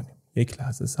پیدا بکنیم. یک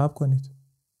لحظه صبر کنید.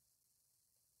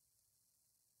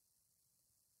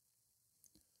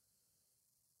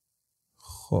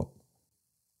 خب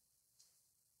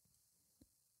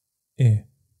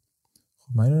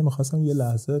من اینو میخواستم یه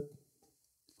لحظه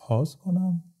پاس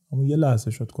کنم، اما یه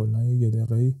لحظه شد، کلا یه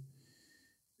دقیقه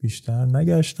بیشتر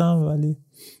نگشتم. ولی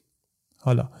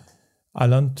حالا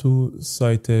الان تو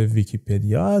سایت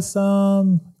ویکیپدیا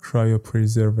هستم،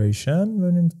 cryopreservation.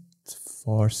 ببینیم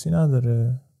فارسی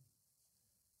نداره.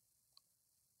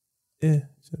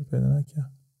 چرا پیدا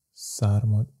نکرد؟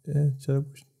 چرا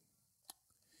گوش؟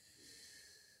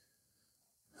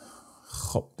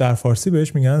 خب در فارسی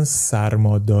بهش میگن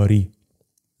سرماداری،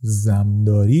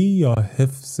 زمداری یا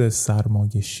حفظ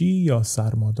سرماگشی یا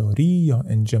سرماداری یا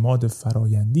انجماد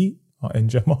فرایندی.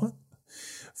 انجماد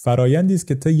فرایندی است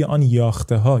که طی آن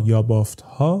یاخته ها یا بافت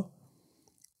ها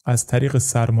از طریق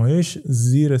سرمایش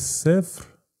زیر صفر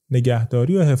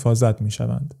نگهداری و حفاظت می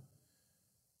شوند.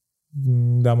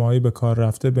 دمایی به کار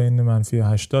رفته بین منفی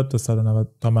 80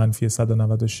 تا منفی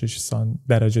 196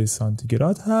 درجه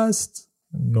سانتیگراد هست.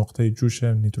 نقطه جوش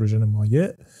نیتروژن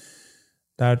مایع.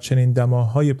 در چنین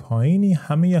دماهای پایینی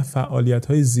همه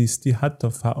فعالیت‌های زیستی، حتی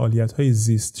فعالیت‌های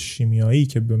زیست شیمیایی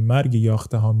که به مرگ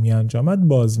یاخته‌ها می‌انجامد،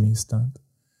 باز می‌ایستند.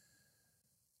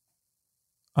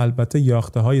 البته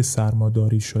یاخته‌های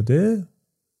سرماداری شده،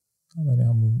 یعنی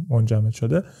همون منجمد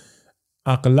شده،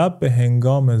 اغلب به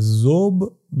هنگام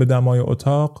ذوب به دمای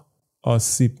اتاق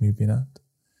آسیب می‌بینند.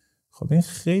 خب این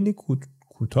خیلی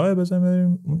کوتاه، بزنیم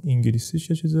بریم اون انگلیسیش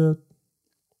یه چیز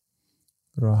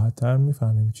راحت‌تر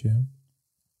می‌فهمیم چیه.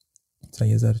 مثلا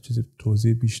یه ذره چیز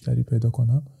توضیح بیشتری پیدا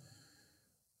کنم.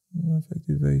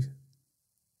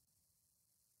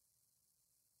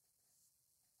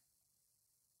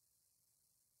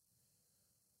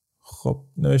 خب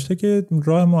نوشته که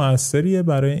راه مؤثریه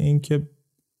برای این که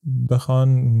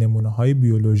بخوان نمونه‌های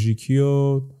بیولوژیکی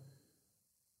رو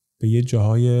به یه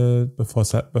جاهای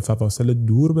به فواصل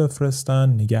دور بفرستن،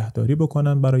 نگهداری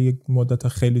بکنن برای یک مدت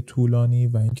خیلی طولانی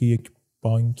و اینکه یک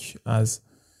بانک از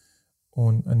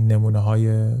اون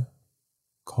نمونه‌های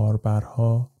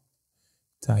کاربرها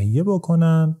تهیه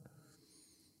بکنن.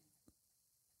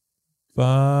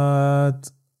 بعد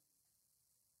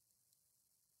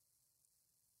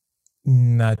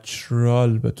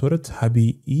نچرال به طور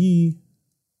طبیعی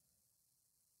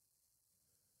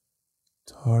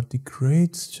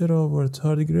تاردیگریدز چرا آورد؟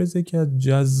 تاردیگریدز یکی از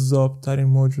جذاب ترین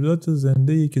موجودات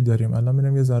زنده‌ای که داریم. الان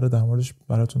میرم یه ذره در موردش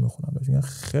براتون میخونم. میگن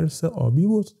خرس آبی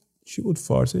بود. چی بود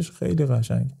فارسیش؟ خیلی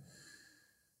قشنگ.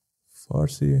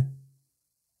 فارسی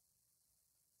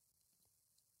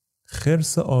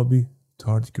خرس آبی،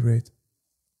 تاردیگرید.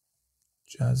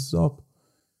 جذاب.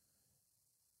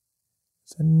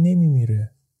 اصلا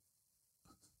نمیمیره.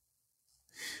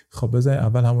 خب بذاری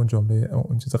اول همون جمله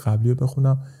اون چیز قبلی رو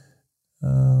بخونم.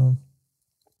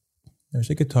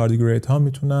 نوشته که تاردیگرید ها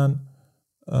میتونن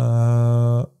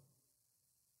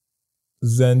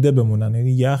زنده بمونن،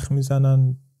 یعنی یخ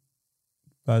میزنن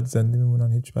بعد زنده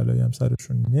میمونن، هیچ بلایی هم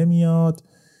سرشون نمیاد.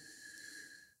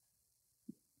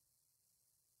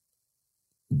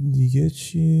 دیگه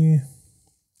چی؟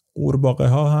 قورباغه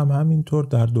ها هم همینطور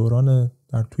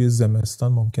در توی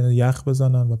زمستان ممکنه یخ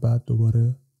بزنن و بعد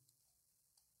دوباره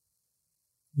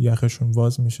یخشون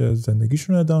واز میشه،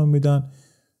 زندگیشون ادامه میدن.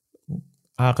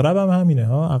 عقرب هم همینه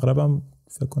ها. عقرب هم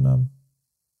فکر کنم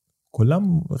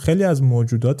کلا خیلی از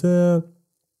موجودات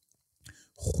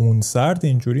خونسرد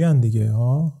اینجوری هن دیگه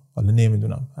ها. حالا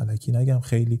نمیدونم الکی نگم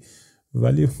خیلی،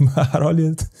 ولی به هر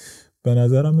حال به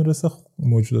نظرم میرسه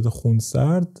موجودات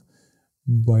خونسرد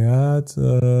باید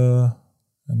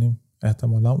یعنی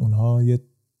احتمالا اونها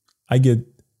اگه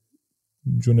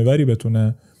جونوری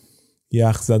بتونه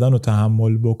یخ زدن رو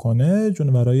تحمل بکنه،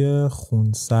 جونورای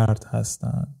خونسرد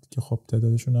هستند که خب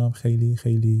تعدادشون هم خیلی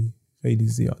خیلی خیلی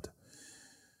زیاده.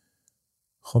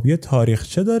 خب یه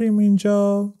تاریخچه داریم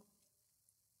اینجا.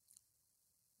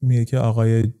 میگه که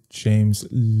آقای جیمز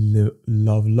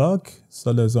لاولاک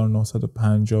سال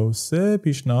 1953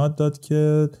 پیشنهاد داد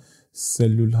که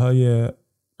سلول‌های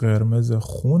قرمز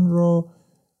خون رو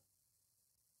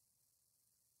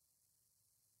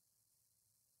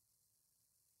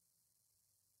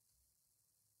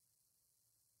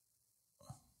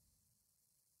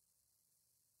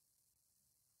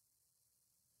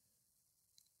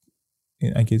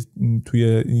این اگه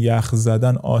توی یخ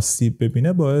زدن آسیب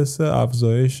ببینه باعث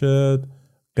افزایش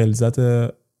غلظت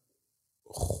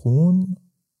خون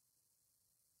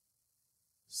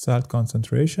salt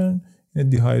concentration in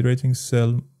dehydrating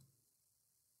cell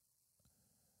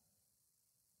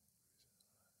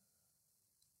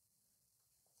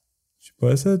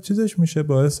باعث چیزش میشه،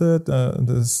 باعث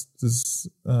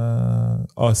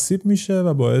آسیب میشه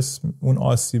و اون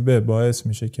آسیبه باعث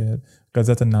میشه که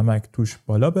غلظت نمک توش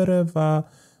بالا بره و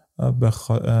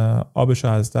آبشو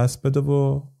از دست بده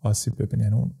و آسیب ببینه.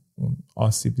 یعنی اون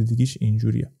آسیب دیدگیش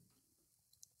اینجوریه.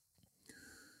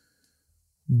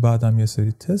 بعدم یه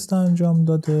سری تست انجام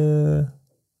داده.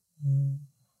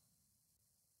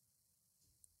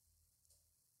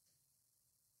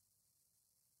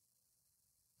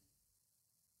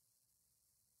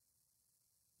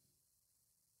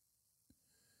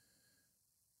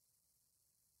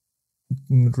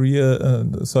 روی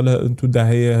تو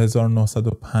دهه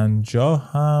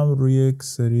 1950 هم روی یک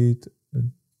سری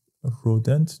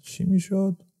رودنت چی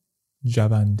میشد؟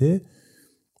 جونده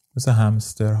مثل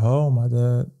همسترها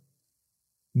اومده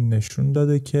نشون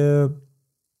داده که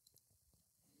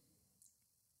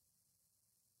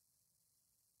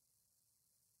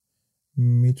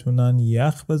میتونن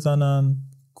یخ بزنن،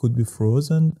 could be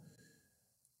frozen،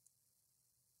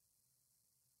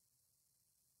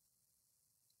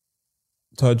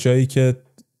 تا جایی که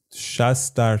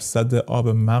 60% آب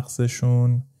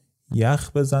مغزشون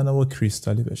یخ بزنه و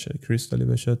کریستالی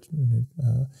بشه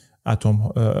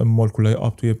اتم مولکولای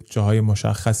آب توی جاهای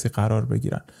مشخصی قرار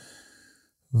بگیرن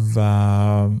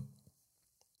و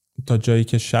تا جایی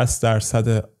که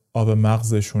 60% آب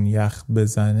مغزشون یخ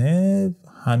بزنه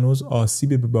هنوز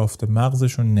آسیبی به بافت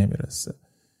مغزشون نمیرسه،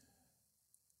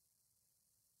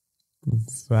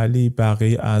 ولی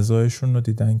بقیه اعضایشون رو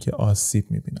دیدن که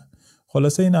آسیب میبینن.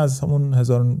 خلاصه این از همون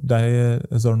دهه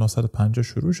 1950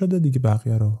 شروع شده دیگه،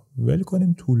 بقیه رو ول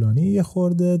کنیم. طولانی یه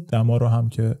خورده. دما رو هم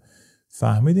که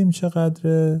فهمیدیم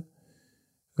چقدره،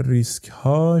 ریسک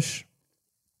هاش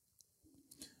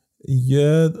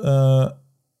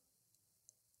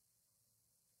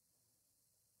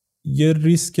یه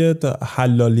ریسک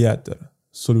حلالیت داره،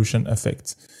 solution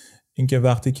effect. اینکه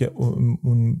وقتی که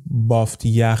اون بافت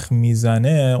یخ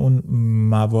میزنه اون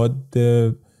مواد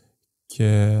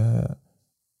که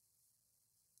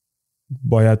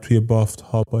باید توی بافت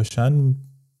ها باشن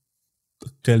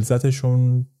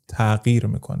غلظتشون تغییر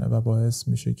میکنه و باعث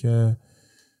میشه که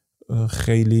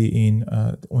خیلی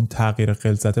اون تغییر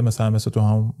غلظت مثل تو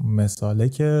هم مثاله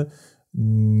که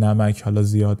نمک حالا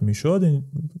زیاد میشد،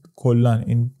 کلا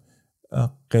این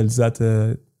غلظت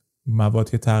مواد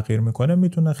که تغییر میکنه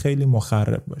میتونه خیلی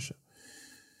مخرب باشه.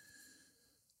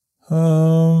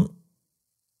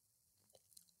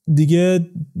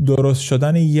 دیگه درست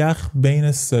شدن یخ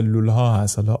بین سلول ها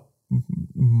هست. حالا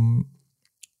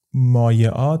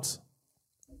مایعات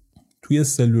توی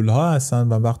سلول ها هستن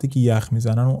و وقتی که یخ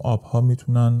میزنن اون آب ها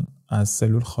میتونن از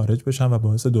سلول خارج بشن و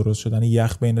باعث درست شدن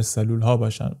یخ بین سلول ها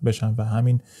بشن و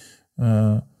همین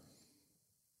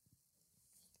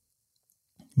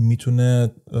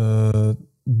میتونه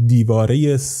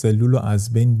دیواره سلول رو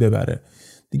از بین ببره.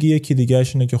 دیگه یکی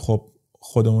دیگهش اینه که خب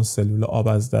خود اون سلول آب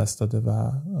از دست داده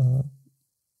و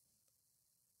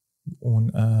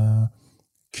اون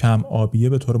کم آبیه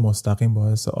به طور مستقیم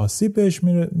باعث آسیب بهش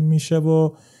میشه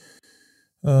و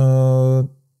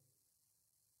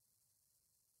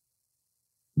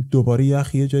دوباره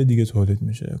یخ یه جای دیگه تولید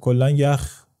میشه. کلا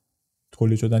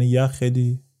تولید شدن یخ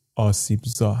خیلی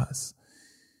آسیبزا هست.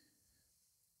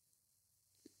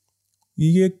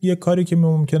 یه کاری که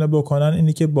ممکنه بکنن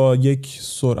اینه که با یک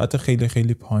سرعت خیلی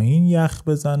خیلی پایین یخ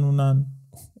بزنونن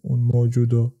اون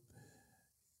موجودو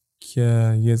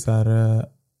که یه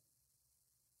ذره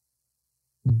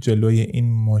جلوی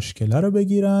این مشکله رو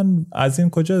بگیرن. از این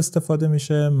کجا استفاده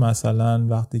میشه؟ مثلا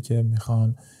وقتی که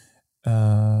میخوان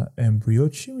امبریو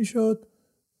چی میشد؟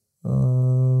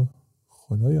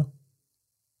 خدایا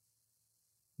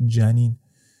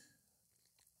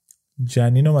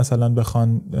جنین رو مثلا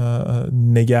بخوان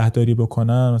نگهداری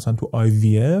بکنن، مثلا تو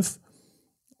IVF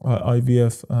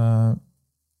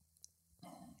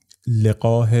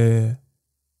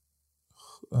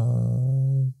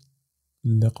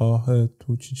لقاح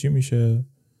تو چی میشه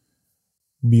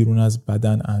بیرون از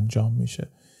بدن انجام میشه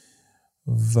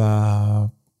و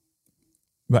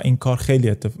این کار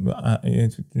خیلی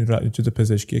چیز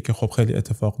پزشکیه که خب خیلی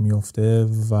اتفاق میفته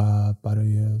و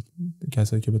برای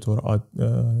کسایی که به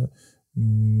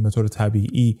طور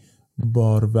طبیعی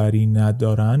باروری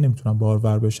ندارن، نمیتونن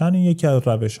بارور بشن، این یکی از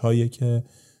روش هایی که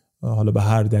حالا به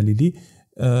هر دلیلی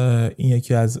این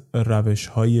یکی از روش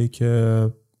هایی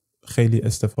که خیلی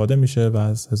استفاده میشه و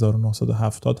از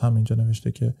 1970 هم اینجا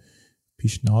نوشته که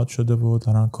پیشنهاد شده و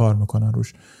دارن کار میکنن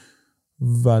روش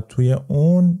و توی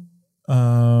اون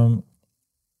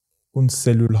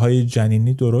سلول های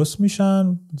جنینی درست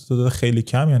میشن تعداد خیلی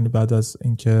کم، یعنی بعد از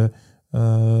اینکه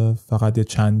فقط یه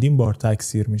چندین بار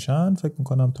تکثیر میشن، فکر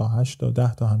میکنم تا 8 تا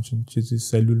 10 تا همچین چیزی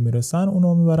سلول میرسن،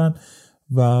 اونو میبرن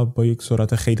و با یک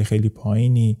سرعت خیلی خیلی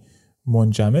پایینی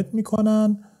منجمد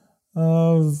میکنن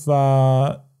و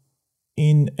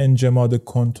این انجماد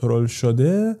کنترل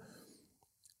شده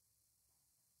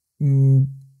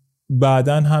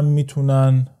بعدن هم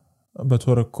میتونن به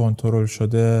طور کنترل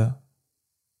شده،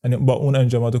 یعنی با اون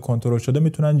انجماد کنترل شده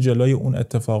میتونن جلوی اون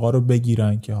اتفاقا رو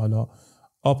بگیرن که حالا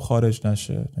آب خارج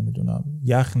نشه، نمیدونم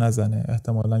یخ نزنه،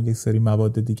 احتمالاً یک سری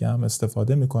مواد دیگه هم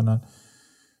استفاده میکنن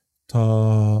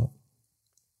تا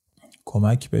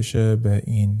کمک بشه به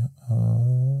این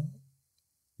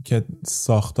که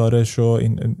ساختارش رو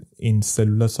این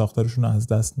سلول ساختارشون رو از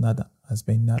دست ندن، از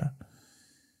بین نرن.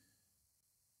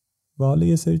 و حالا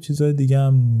یه سری چیزهای دیگه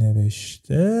هم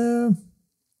نوشته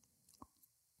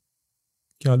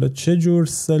که حالا چه جور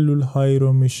سلول هایی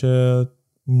رو میشه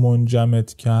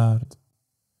منجمد کرد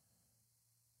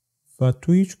و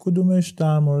تو هیچ کدومش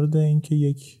در مورد اینکه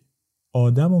یک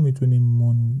آدم رو میتونیم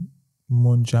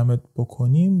منجمد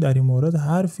بکنیم در این مورد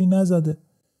حرفی نزده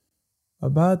و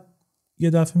بعد یه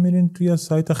دفعه میرین توی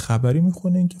سایت خبری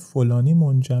میخونین که فلانی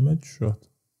منجمد شد.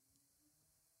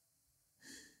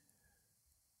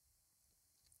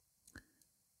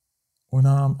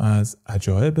 اونم از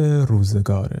عجایب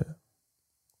روزگاره.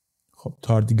 خب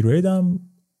تاردیگرید هم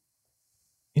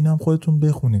اینم خودتون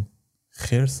بخونین،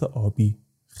 خرس آبی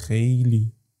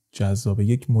خیلی جذابه،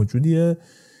 یک موجودیه،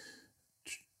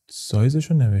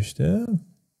 سایزشو نوشته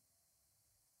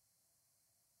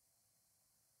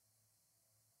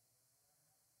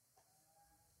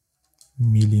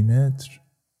میلیمتر،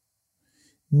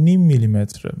 نیم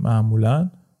میلیمتر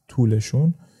معمولا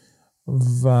طولشون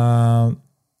و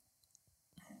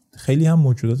خیلی هم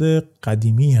موجودات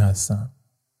قدیمی هستن.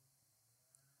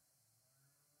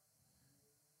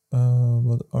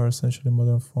 But are essentially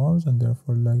modern forms and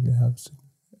therefore likely have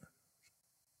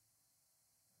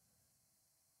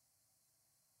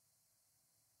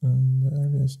the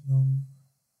earliest known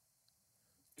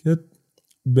که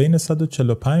بین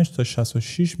 145 تا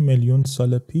 66 میلیون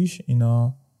سال پیش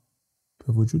اینا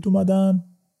به وجود اومدن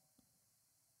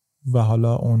و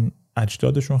حالا اون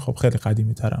اجدادشون خب خیلی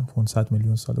قدیمی ترن، 500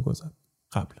 میلیون سال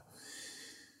قبل.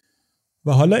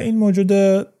 و حالا این موجود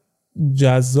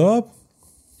جذاب،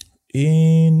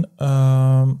 این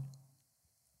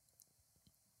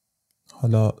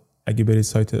حالا اگه برید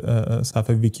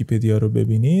صفحه ویکی‌پدیا رو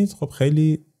ببینید خب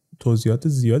خیلی توضیحات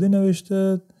زیادی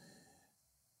نوشته.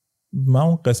 من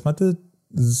اون قسمت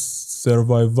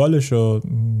سروایوالشو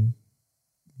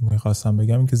میخواستم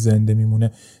بگم، این که زنده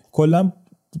میمونه. کلا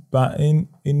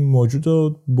این موجود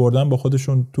رو بردن با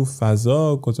خودشون تو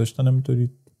فضا گذاشتن،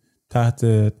 همینطوری تحت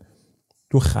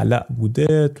تو خلأ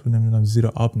بوده، تو نمیدونم زیر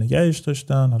آب نگهش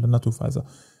داشتن، حالا نه تو فضا،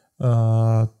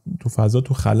 تو فضا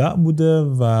تو خلأ بوده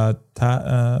و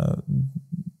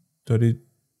داری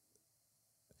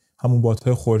همون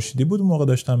بادهای خورشیدی بود موقع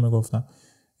داشتن میگفتم،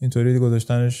 اینطوری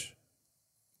گذاشتنش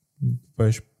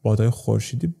بهش بادهای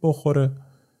خورشیدی بخوره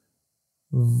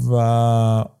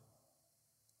و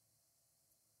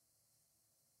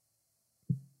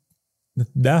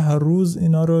 10 روز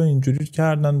اینا رو اینجوری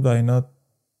کردن و اینا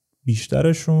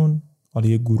بیشترشون، حالا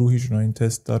یه گروهیشون این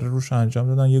تست داره روش انجام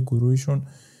دادن، یه گروهیشون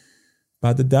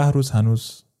بعد 10 روز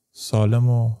هنوز سالم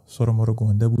و سرمرو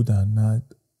گنده بودن، نه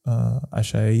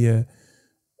اشعه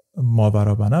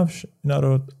ماورابنفش اینا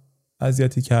رو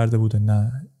اذیتی کرده بوده،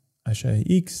 نه اشعه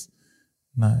ایکس،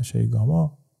 نه اشعه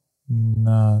گاما،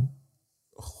 نه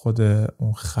خود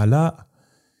اون خلأ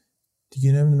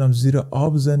دیگه. نمیدونم زیر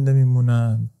آب زنده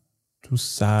میمونن، تو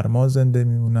سرما زنده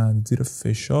میمونن، زیر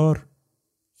فشار.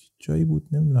 جایی بود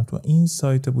نمیدونم تو این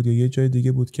سایت بود یا یه جای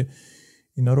دیگه بود که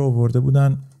اینا رو آورده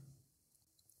بودن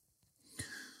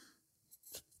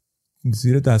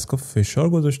زیر دستگاه فشار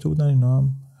گذاشته بودن، اینا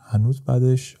هم هنوز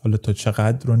بعدش، حالا تا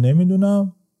چقدر رو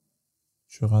نمیدونم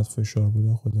چقدر فشار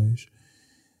بوده خدایش،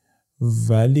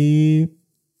 ولی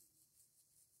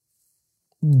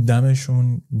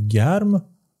دمشون گرم،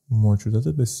 موجودات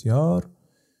بسیار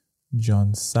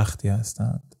جان سختی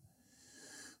هستند.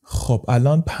 خب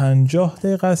الان 50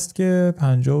 دقیقه است که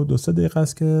 52 دقیقه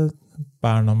است که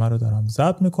برنامه رو دارم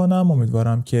ضبط میکنم.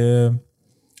 امیدوارم که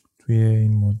توی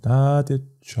این مدت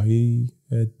چای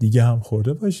دیگه هم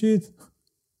خورده باشید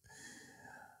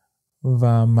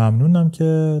و ممنونم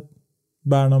که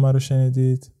برنامه رو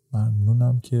شنیدید،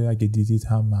 ممنونم که اگه دیدید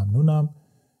هم ممنونم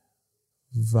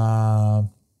و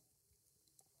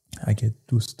اگه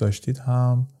دوست داشتید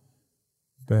هم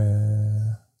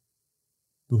به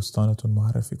دوستانتون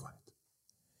معرفی کنید.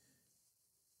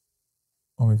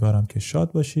 امیدوارم که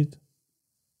شاد باشید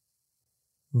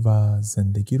و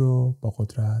زندگی رو با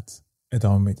قدرت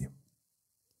ادامه بدیم.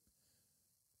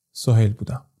 سهیل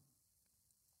بودم.